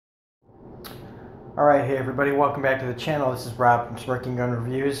Alright, hey everybody, welcome back to the channel. This is Rob from Smirking Gun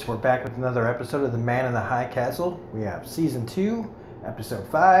Reviews. We're back with another episode of The Man in the High Castle. We have Season 2, Episode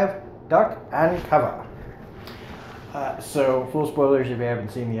 5, Duck and Cover. So, full spoilers if you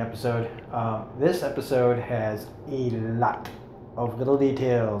haven't seen the episode. This episode has a lot of little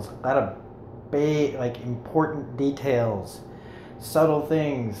details, a lot of big, important details, subtle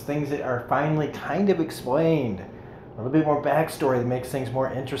things that are finally kind of explained. A little bit more backstory that makes things more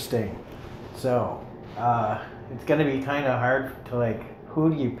interesting. So, it's going to be kind of hard to,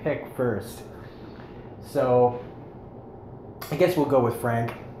 who do you pick first? So, I guess we'll go with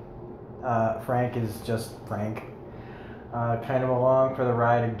Frank. Frank is just Frank. Kind of along for the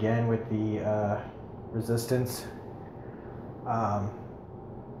ride again with the resistance.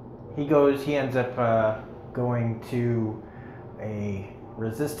 He ends up going to a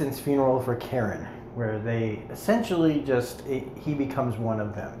resistance funeral for Karen, where they essentially he becomes one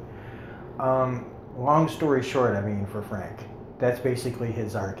of them. Long story short, for Frank, that's basically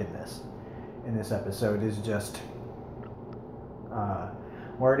his arc in this episode, is just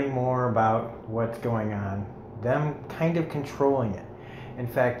learning more about what's going on, them kind of controlling it. In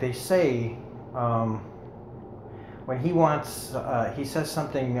fact, they say when he says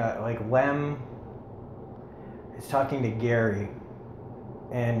something like Lem is talking to Gary,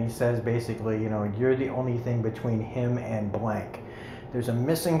 and he says basically, you're the only thing between him and blank. There's a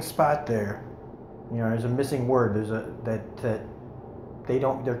missing spot there. There's a missing word. That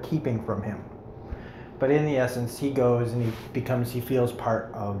they're keeping from him. But in the essence, he goes and he feels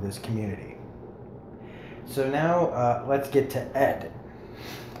part of this community. So now let's get to Ed.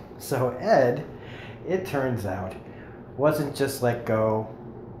 So Ed, it turns out, wasn't just let go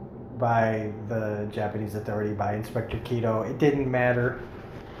by the Japanese authority, by Inspector Kido. It didn't matter.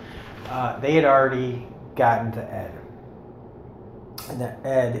 They had already gotten to Ed. And that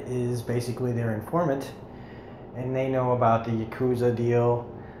Ed is basically their informant, and they know about the Yakuza deal,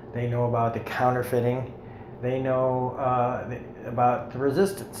 they know about the counterfeiting, they know about the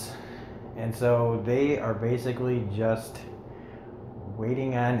resistance. And so they are basically just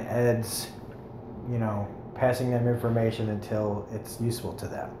waiting on Ed's, passing them information until it's useful to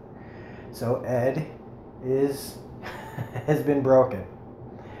them. So Ed has been broken.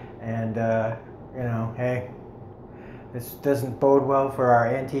 And, hey, this doesn't bode well for our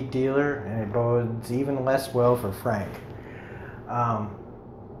antique dealer, and it bodes even less well for Frank.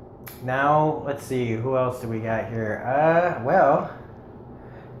 Now, let's see, who else do we got here?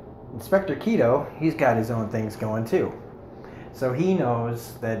 Inspector Kido, he's got his own things going too. So he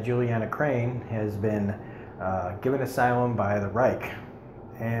knows that Juliana Crane has been given asylum by the Reich,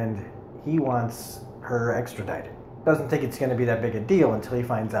 and he wants her extradited. Doesn't think it's going to be that big a deal until he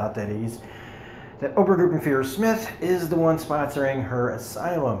finds out that Obergruppenführer Smith is the one sponsoring her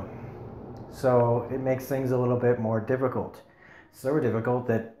asylum. So it makes things a little bit more difficult. So difficult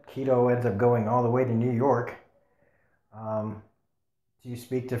that Kido ends up going all the way to New York to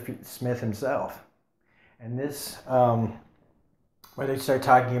speak to Smith himself. And this, where they start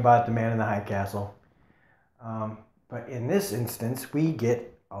talking about the Man in the High Castle. But in this instance, we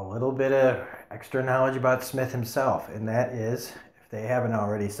get a little bit of extra knowledge about Smith himself, and that is, they haven't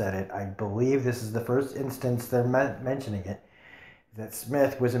already said it, I believe this is the first instance they're mentioning it, that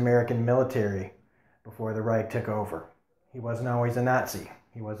Smith was American military before the Reich took over. He wasn't always a Nazi.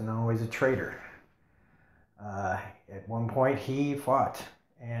 He wasn't always a traitor. At one point he fought,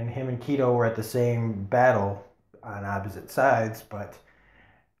 and him and Kido were at the same battle on opposite sides, but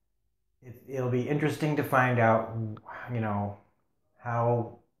it'll be interesting to find out,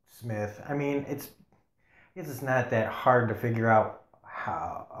 how Smith, it's not that hard to figure out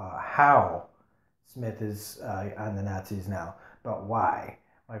how Smith is on the Nazis now, but why?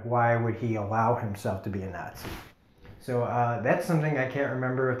 Why would he allow himself to be a Nazi? So that's something I can't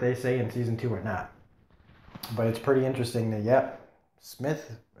remember if they say in Season 2 or not. But it's pretty interesting that,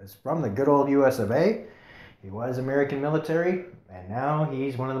 Smith is from the good old US of A. He was American military, and now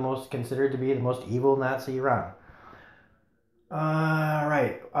he's one of the most considered to be the most evil Nazi around.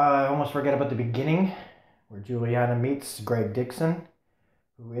 Right, I almost forgot about the beginning, where Juliana meets Greg Dixon,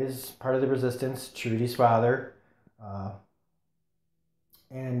 who is part of the resistance, Trudy's father,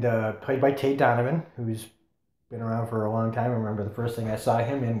 and played by Tate Donovan, who's been around for a long time. I remember the first thing I saw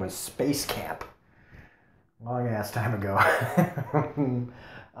him in was Space Camp, long ass time ago.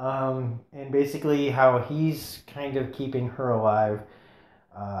 And basically how he's kind of keeping her alive,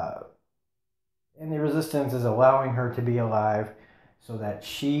 and the resistance is allowing her to be alive so that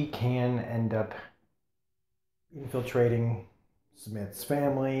she can end up infiltrating Smith's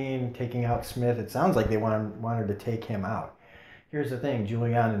family and taking out Smith. It sounds like they want her to take him out. Here's the thing,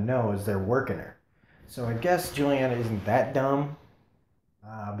 Juliana knows they're working her. So I guess Juliana isn't that dumb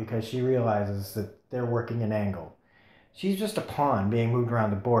because she realizes that they're working an angle. She's just a pawn being moved around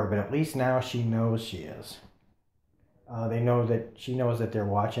the board, but at least now she knows she is. They know that she knows that they're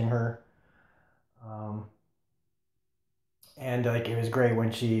watching her. Um, and like it was great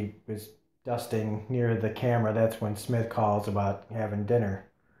when she was dusting near the camera. That's when Smith calls about having dinner.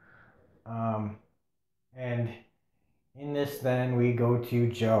 Um, and in this, then we go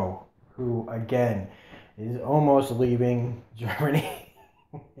to Joe, who again is almost leaving Germany.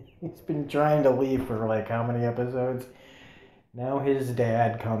 He's been trying to leave for like how many episodes? Now his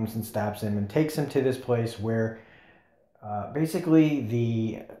dad comes and stops him and takes him to this place where basically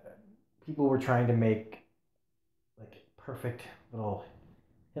the people were trying to make like perfect little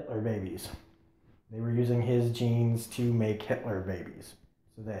Hitler babies. They were using his genes to make Hitler babies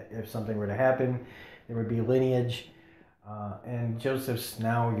so that if something were to happen, there would be lineage. And Joseph's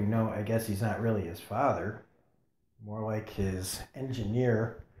now, I guess he's not really his father, more like his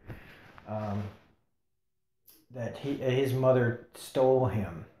engineer. That his mother stole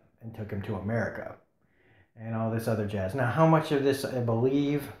him and took him to America and all this other jazz. Now, how much of this I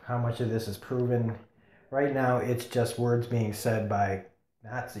believe, how much of this is proven, right now it's just words being said by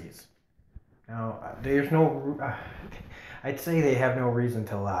Nazis. Now, there's no, I'd say they have no reason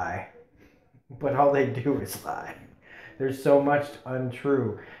to lie, but all they do is lie. There's so much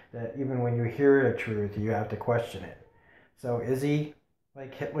untrue that even when you hear a truth, you have to question it. So is he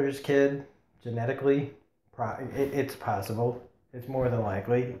like Hitler's kid genetically? It's possible. It's more than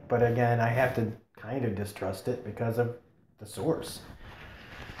likely. But again, I have to kind of distrust it because of the source.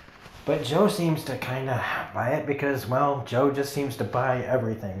 But Joe seems to kind of buy it because, well, Joe just seems to buy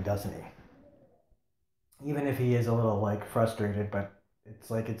everything, doesn't he? Even if he is a little, like, frustrated, but it's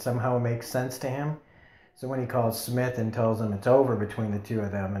like it somehow makes sense to him. So when he calls Smith and tells him it's over between the two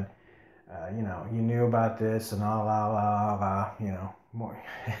of them and, you knew about this and all, more.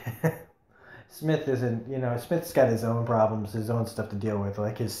 Smith isn't, Smith's got his own problems, his own stuff to deal with,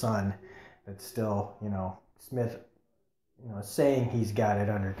 like his son. But still, Smith, saying he's got it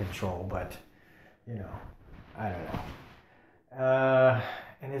under control, but, I don't know.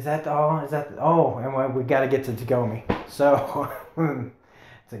 And is that all? And we got to get to Tagomi. So,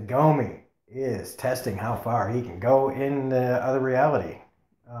 Tagomi is testing how far he can go in the other reality.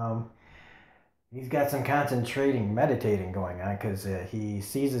 He's got some meditating going on because he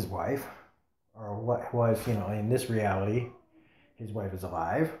sees his wife, or what was, in this reality, his wife is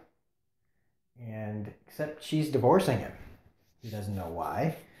alive. And except she's divorcing him. He doesn't know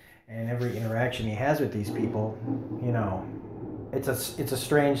why. And every interaction he has with these people, it's a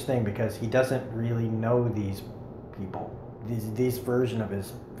strange thing because he doesn't really know these people, these version of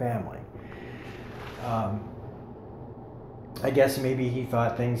his family. I guess maybe he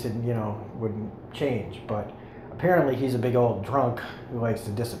thought things wouldn't change, but apparently he's a big old drunk who likes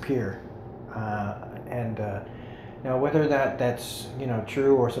to disappear. Now whether that's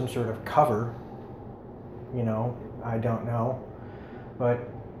true or some sort of cover, I don't know, but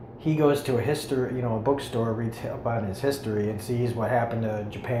he goes to a bookstore, reads about his history, and sees what happened to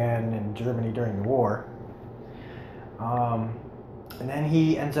Japan and Germany during the war. And then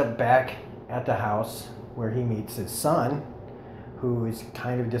he ends up back at the house where he meets his son, who is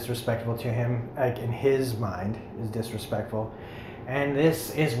kind of disrespectful to him, like in his mind is disrespectful. And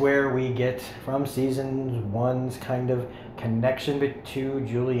this is where we get from season 1's kind of connection to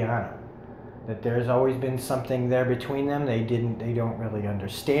Juliana. That there's always been something there between them. They don't really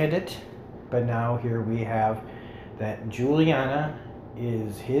understand it. But now here we have that Juliana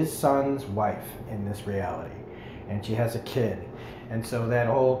is his son's wife in this reality. And she has a kid. And so that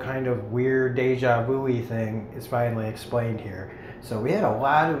whole kind of weird deja vu-y thing is finally explained here. So we had a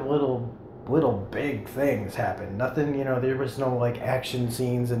lot of little big things happen. Nothing, there was no like action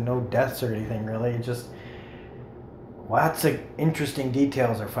scenes and no deaths or anything really. Just lots of interesting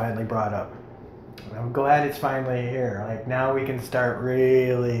details are finally brought up. I'm glad it's finally here. Like now we can start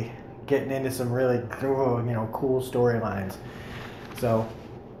really getting into some really cool storylines. So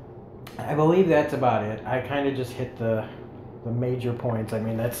I believe that's about it. I kind of just hit the major points. I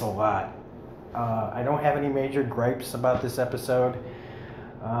mean, that's a lot. I don't have any major gripes about this episode.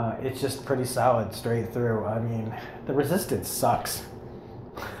 It's just pretty solid straight through. I mean, the Resistance sucks.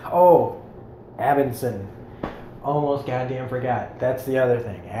 Oh, Abinson. Almost goddamn forgot. That's the other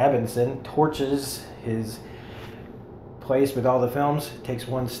thing. Abinson torches his place with all the films. Takes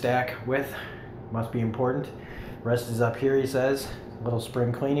one stack with. Must be important. Rest is up here, he says. Little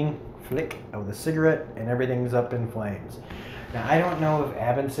spring cleaning. Flick of the cigarette. And everything's up in flames. Now, I don't know if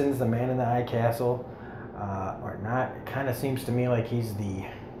Abinson's the man in the high castle or not. It kind of seems to me like he's the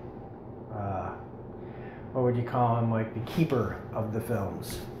what would you call him, like the keeper of the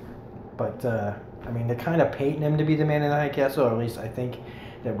films. But I mean, they're kind of painting him to be the man in the high castle, or at least I think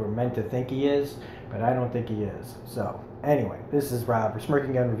that we're meant to think he is, but I don't think he is. So anyway, this is Rob for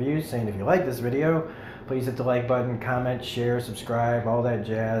Smirking Gun Reviews, saying if you like this video, please hit the like button, comment, share, subscribe, all that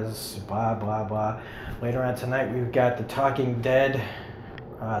jazz, blah blah blah. Later on tonight, we've got the Talking Dead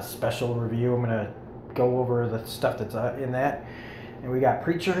special review. I'm gonna go over the stuff that's in that, and we got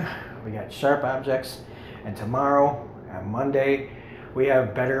Preacher, we got Sharp Objects, and tomorrow, on Monday, we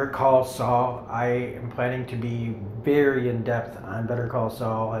have Better Call Saul. I am planning to be very in-depth on Better Call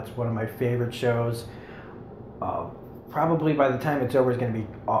Saul. That's one of my favorite shows. Probably by the time it's over, it's going to be,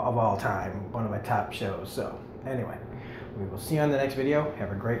 of all time, one of my top shows. So, anyway, we will see you on the next video.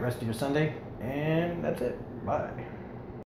 Have a great rest of your Sunday, and that's it. Bye.